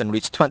first and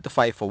reached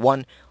 25 for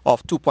 1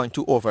 off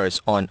 2.2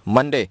 overs on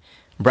Monday.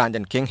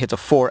 Brandon King hit a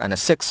 4 and a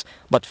 6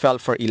 but fell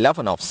for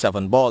 11 off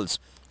 7 balls.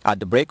 At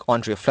the break,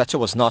 Andre Fletcher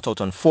was not out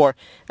on 4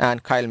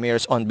 and Kyle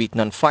Mayers unbeaten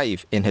on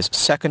 5 in his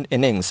second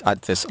innings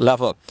at this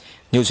level.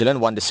 New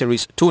Zealand won the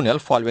series 2-0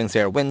 following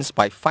their wins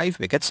by 5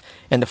 wickets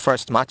in the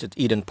first match at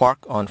Eden Park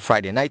on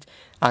Friday night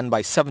and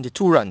by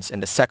 72 runs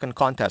in the second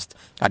contest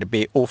at the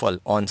Bay Oval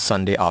on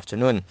Sunday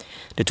afternoon.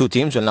 The two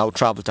teams will now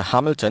travel to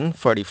Hamilton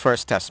for the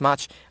first test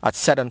match at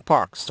Seddon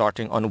Park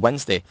starting on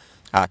Wednesday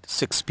at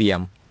 6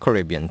 p.m.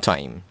 Caribbean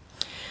time.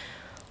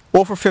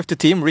 Over 50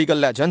 team Regal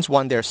Legends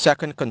won their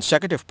second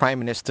consecutive Prime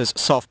Minister's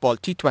softball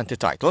T20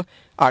 title.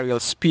 Ariel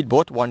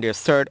Speedboat won their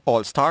third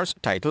All-Stars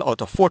title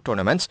out of 4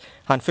 tournaments,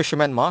 and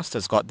Fishermen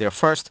Masters got their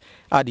first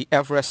at the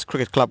Everest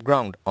Cricket Club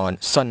ground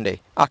on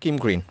Sunday. Akeem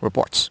Green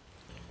reports.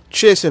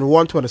 Chasing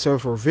 127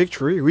 for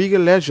victory,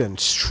 Regal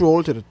Legends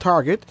strolled to the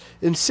target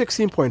in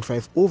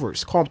 16.5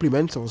 overs,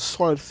 compliments of a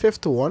solid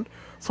 5-1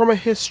 from a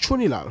His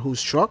Chunilal who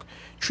struck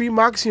 3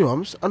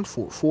 maximums and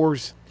 4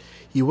 fours.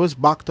 He was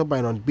backed up by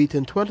an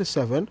unbeaten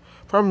 27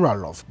 from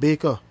Ralof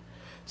Baker.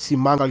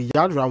 Simangal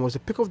Yadram was the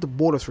pick of the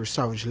bowlers for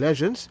Savage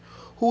Legends,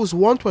 whose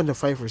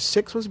 125 for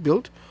 6 was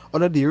built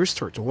on a Deer's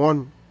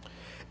 31.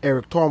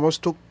 Eric Thomas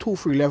took 2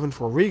 for 11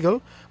 for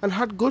Regal and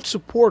had good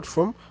support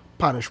from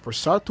Yesu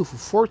Persaud 2 for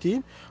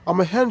 14 and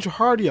Mahendra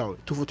Hardial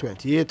 2 for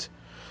 28.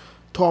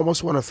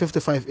 Thomas won a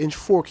 55-inch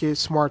 4K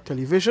smart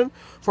television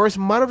for his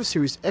Man of the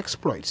Series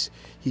exploits.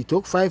 He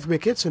took 5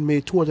 wickets and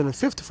made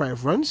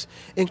 255 runs,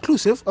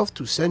 inclusive of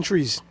 2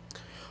 centuries.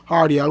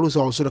 Hardial, was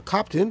also the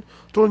captain,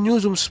 told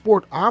Newsroom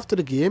Sport after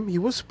the game he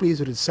was pleased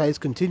with his side's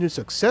continued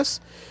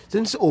success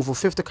since the over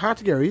 50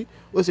 category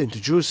was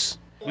introduced.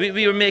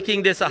 We were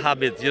making this a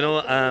habit, you know.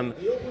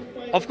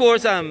 Of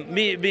course,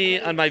 me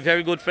and my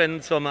very good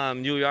friends from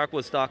New York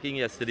was talking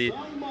yesterday,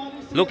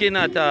 looking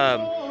at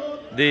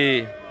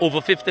the over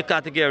 50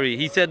 category.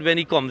 He said when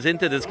he comes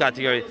into this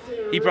category,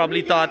 he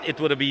probably thought it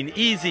would have been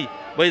easy,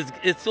 but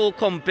it's so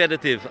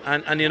competitive.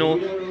 And you know,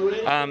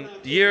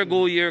 year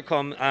go, year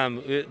come,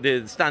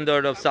 the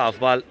standard of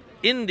softball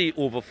in the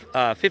over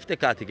 50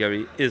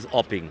 category is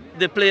upping.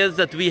 The players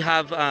that we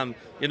have,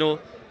 you know,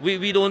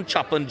 we don't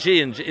chop and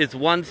change. It's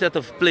one set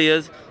of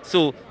players.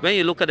 So when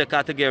you look at the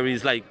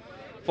categories like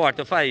 4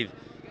 to 5,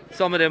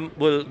 some of them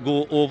will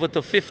go over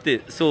to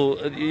 50.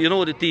 So, you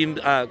know, the team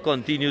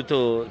continue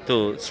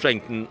to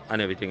strengthen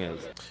and everything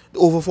else. The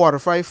over 4 to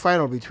 5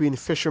 final between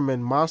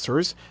Fishermen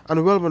Masters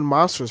and Wellman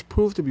Masters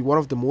proved to be one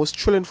of the most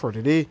thrilling for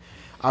today,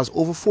 as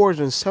over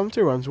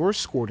 470 runs were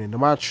scored in the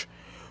match.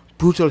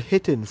 Brutal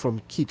hitting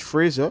from Keith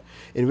Fraser,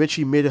 in which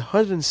he made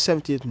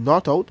 178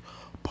 not out,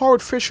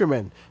 powered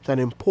Fishermen to an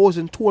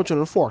imposing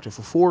 240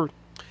 for 4.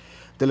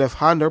 The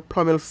left-hander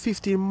plummeled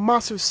 15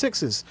 massive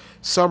sixes,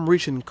 some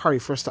reaching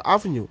Carrie-Frester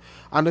Avenue,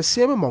 and the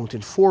same amount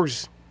in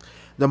 4s.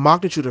 The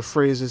magnitude of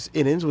Fraser's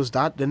innings was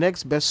that the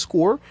next best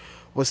score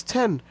was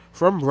 10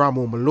 from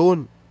Ramo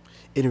Malone.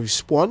 In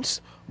response,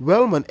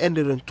 Wellman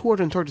ended on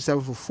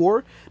 237 for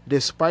 4,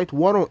 despite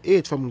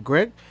 108 from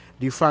Greg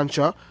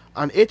DeFrancha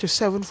and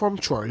 87 from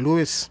Troy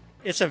Lewis.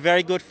 It's a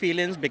very good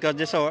feeling because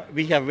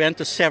we have went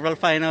to several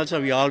finals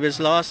and we always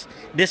lost.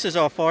 This is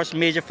our first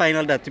major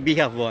final that we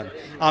have won.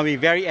 And we're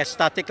very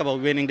ecstatic about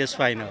winning this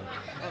final.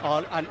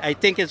 And I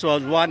think it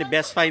was one of the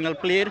best final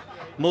played.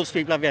 Most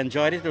people have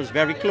enjoyed it. It was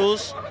very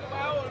close.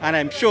 And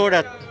I'm sure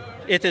that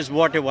it is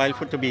worth a while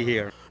to be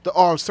here. The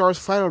All-Stars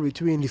final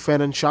between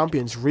defending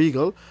champions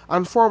Regal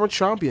and former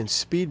champions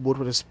Speedboat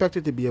was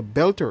expected to be a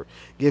belter,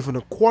 given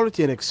the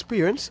quality and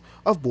experience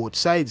of both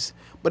sides.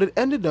 But it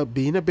ended up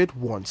being a bit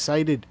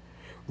one-sided.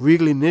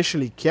 Regal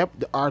initially kept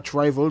the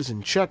arch-rivals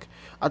in check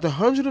at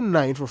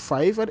 109 for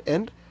 5 at the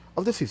end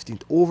of the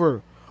 15th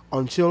over,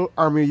 until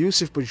Amir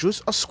Yusuf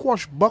produced a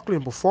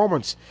squash-buckling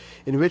performance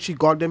in which he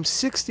got them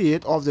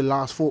 68 of the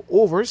last 4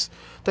 overs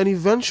to an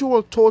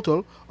eventual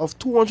total of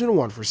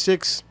 201 for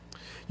 6.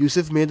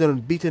 Yusuf made an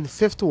unbeaten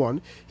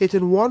 5-1,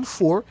 hitting 1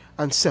 4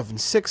 and 7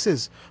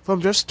 sixes from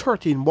just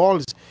 13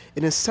 balls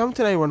in a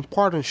 79-run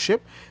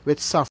partnership with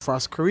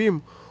Safras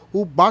Karim,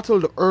 who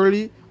battled the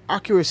early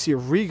accuracy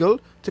of Regal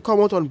to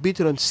come out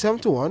unbeaten on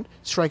 7-1,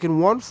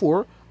 striking 1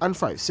 4 and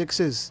 5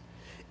 sixes.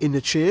 In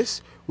the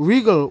chase,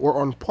 Regal were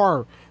on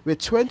par with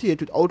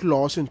 28 without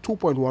loss in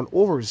 2.1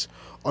 overs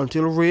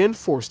until rain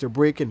forced a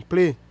break in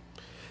play.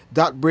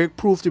 That break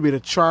proved to be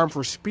the charm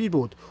for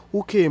Speedboat,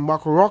 who came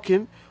back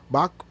rocking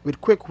back with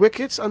quick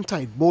wickets and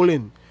tight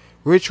bowling.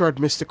 Richard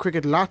Mr.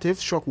 Cricket Latif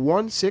struck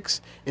 1-6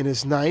 in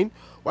his 9,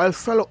 while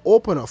fellow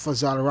opener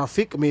Fazal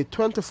Rafiq made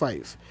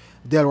 25.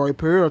 Delroy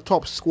Pereira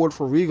top scored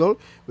for Regal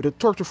with a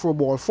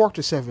 34-ball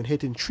 47,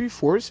 hitting 3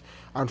 fours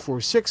and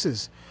 4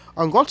 sixes,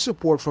 and got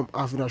support from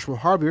Avinash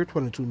Mohabir,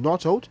 22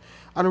 not out,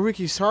 and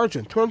Ricky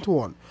Sargent,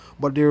 21,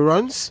 but their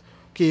runs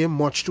came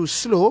much too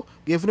slow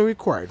given the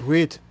required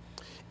rate.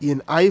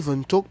 Ian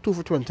Ivan took 2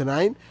 for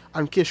 29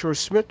 and Kishore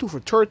Smith 2 for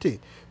 30,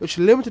 which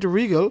limited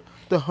Regal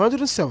to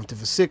 170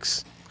 for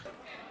 6.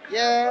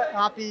 Yeah,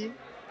 happy.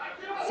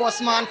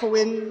 First man for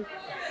win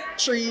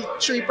three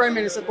Prime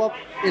Minister Cup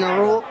in a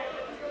row.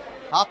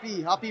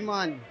 Happy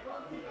man.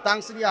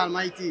 Thanks to the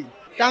Almighty.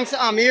 Thanks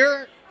to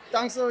Amir,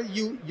 thanks to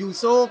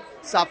Yusuf,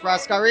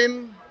 Safras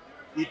Karim.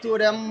 The two of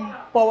them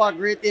power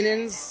great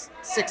innings,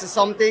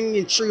 6-something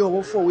in 3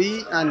 over 4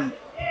 weeks, and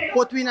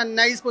put we in a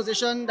nice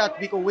position that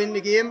we could win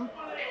the game.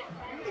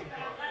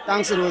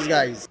 Thanks to those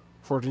guys.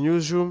 For the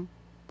newsroom,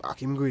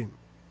 Akim Green.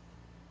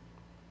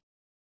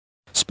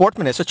 Sport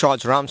Minister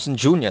Charles Ramson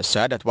Jr.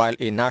 said that while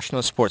a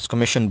National Sports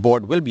Commission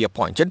board will be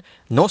appointed,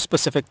 no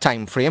specific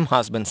time frame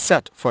has been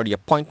set for the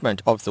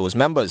appointment of those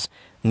members.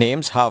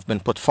 Names have been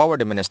put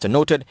forward, the minister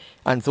noted,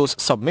 and those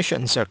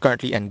submissions are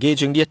currently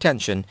engaging the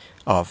attention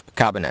of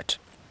Cabinet.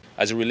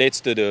 As it relates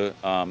to the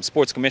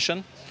Sports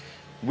Commission,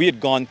 we had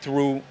gone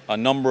through a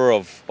number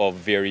of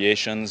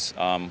variations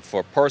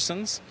for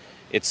persons.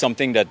 It's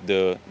something that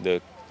the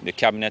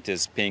Cabinet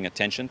is paying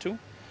attention to.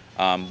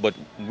 But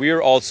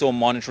we're also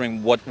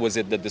monitoring what was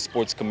it that the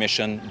Sports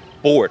Commission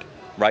board,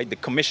 right, the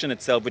commission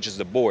itself, which is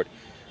the board,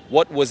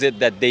 what was it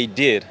that they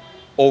did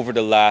over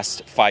the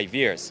last 5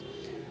 years.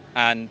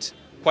 And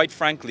quite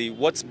frankly,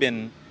 what's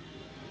been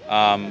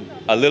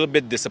a little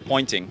bit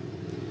disappointing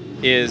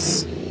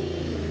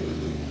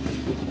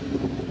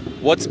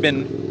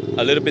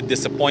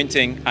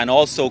and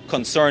also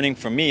concerning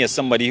for me as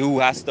somebody who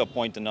has to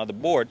appoint another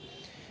board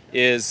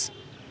is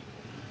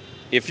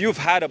if you've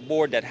had a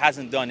board that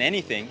hasn't done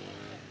anything,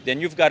 then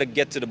you've got to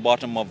get to the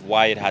bottom of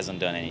why it hasn't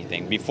done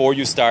anything before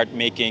you start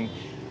making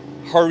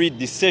hurried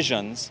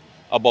decisions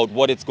about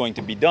what it's going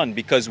to be done.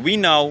 Because we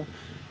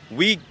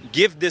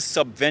give this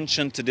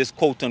subvention to this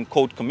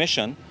quote-unquote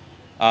commission,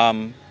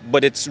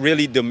 but it's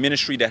really the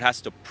ministry that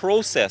has to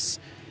process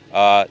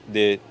all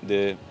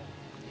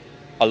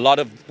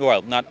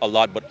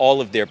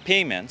of their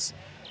payments,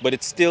 but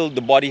it's still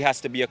the body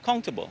has to be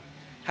accountable.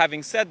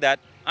 Having said that,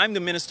 I'm the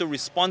minister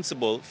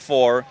responsible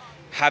for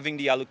having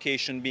the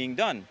allocation being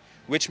done,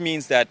 which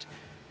means that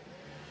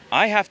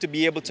I have to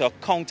be able to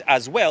account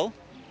as well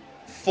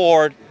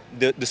for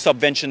the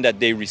subvention that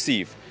they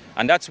receive.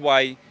 And that's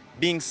why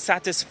being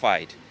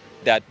satisfied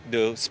that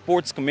the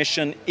Sports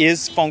Commission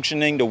is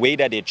functioning the way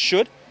that it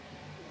should,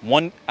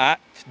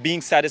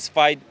 being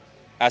satisfied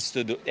as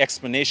to the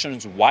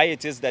explanations why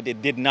it is that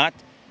it did not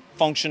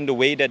function the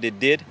way that it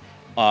did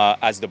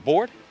as the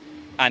board,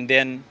 and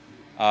then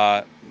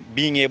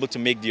being able to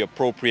make the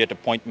appropriate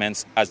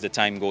appointments as the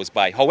time goes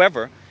by.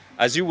 However,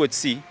 as you would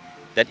see,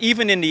 that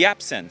even in the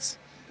absence,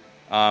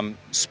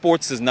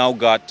 sports has now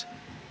got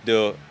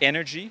the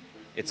energy,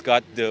 it's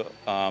got the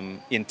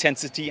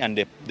intensity and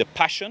the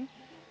passion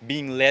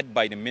being led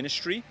by the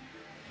ministry,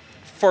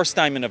 first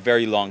time in a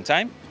very long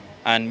time,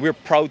 and we're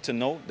proud to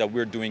know that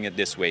we're doing it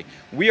this way.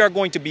 We are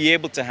going to be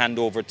able to hand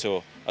over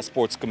to a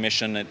sports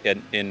commission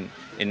in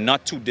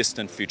not too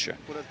distant future.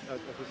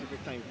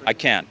 I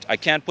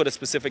can't put a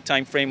specific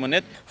time frame on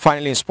it.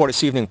 Finally, in sport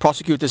this evening,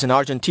 prosecutors in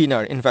Argentina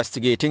are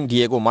investigating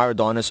Diego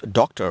Maradona's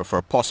doctor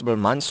for possible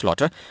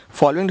manslaughter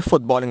following the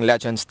footballing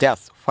legend's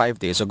death 5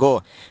 days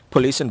ago.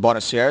 Police in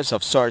Buenos Aires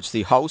have searched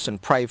the house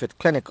and private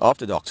clinic of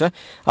the doctor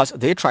as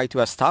they try to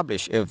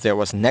establish if there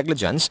was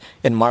negligence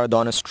in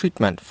Maradona's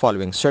treatment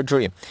following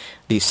surgery.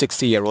 The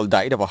 60-year-old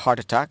died of a heart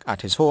attack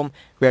at his home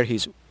where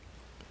he's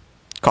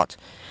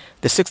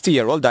The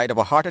 60-year-old died of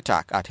a heart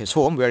attack at his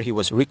home where he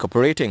was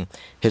recuperating.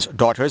 His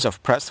daughters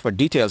have pressed for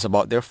details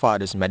about their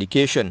father's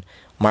medication.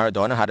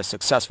 Maradona had a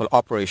successful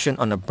operation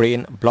on a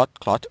brain blood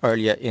clot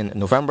earlier in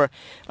November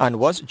and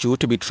was due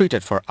to be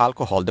treated for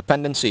alcohol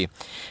dependency.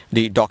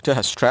 The doctor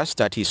has stressed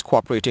that he's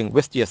cooperating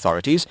with the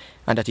authorities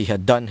and that he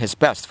had done his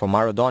best for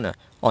Maradona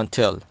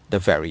until the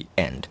very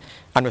end.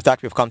 And with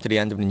that, we've come to the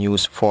end of the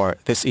news for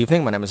this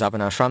evening. My name is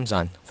Avinash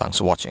Ramzan. Thanks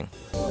for watching.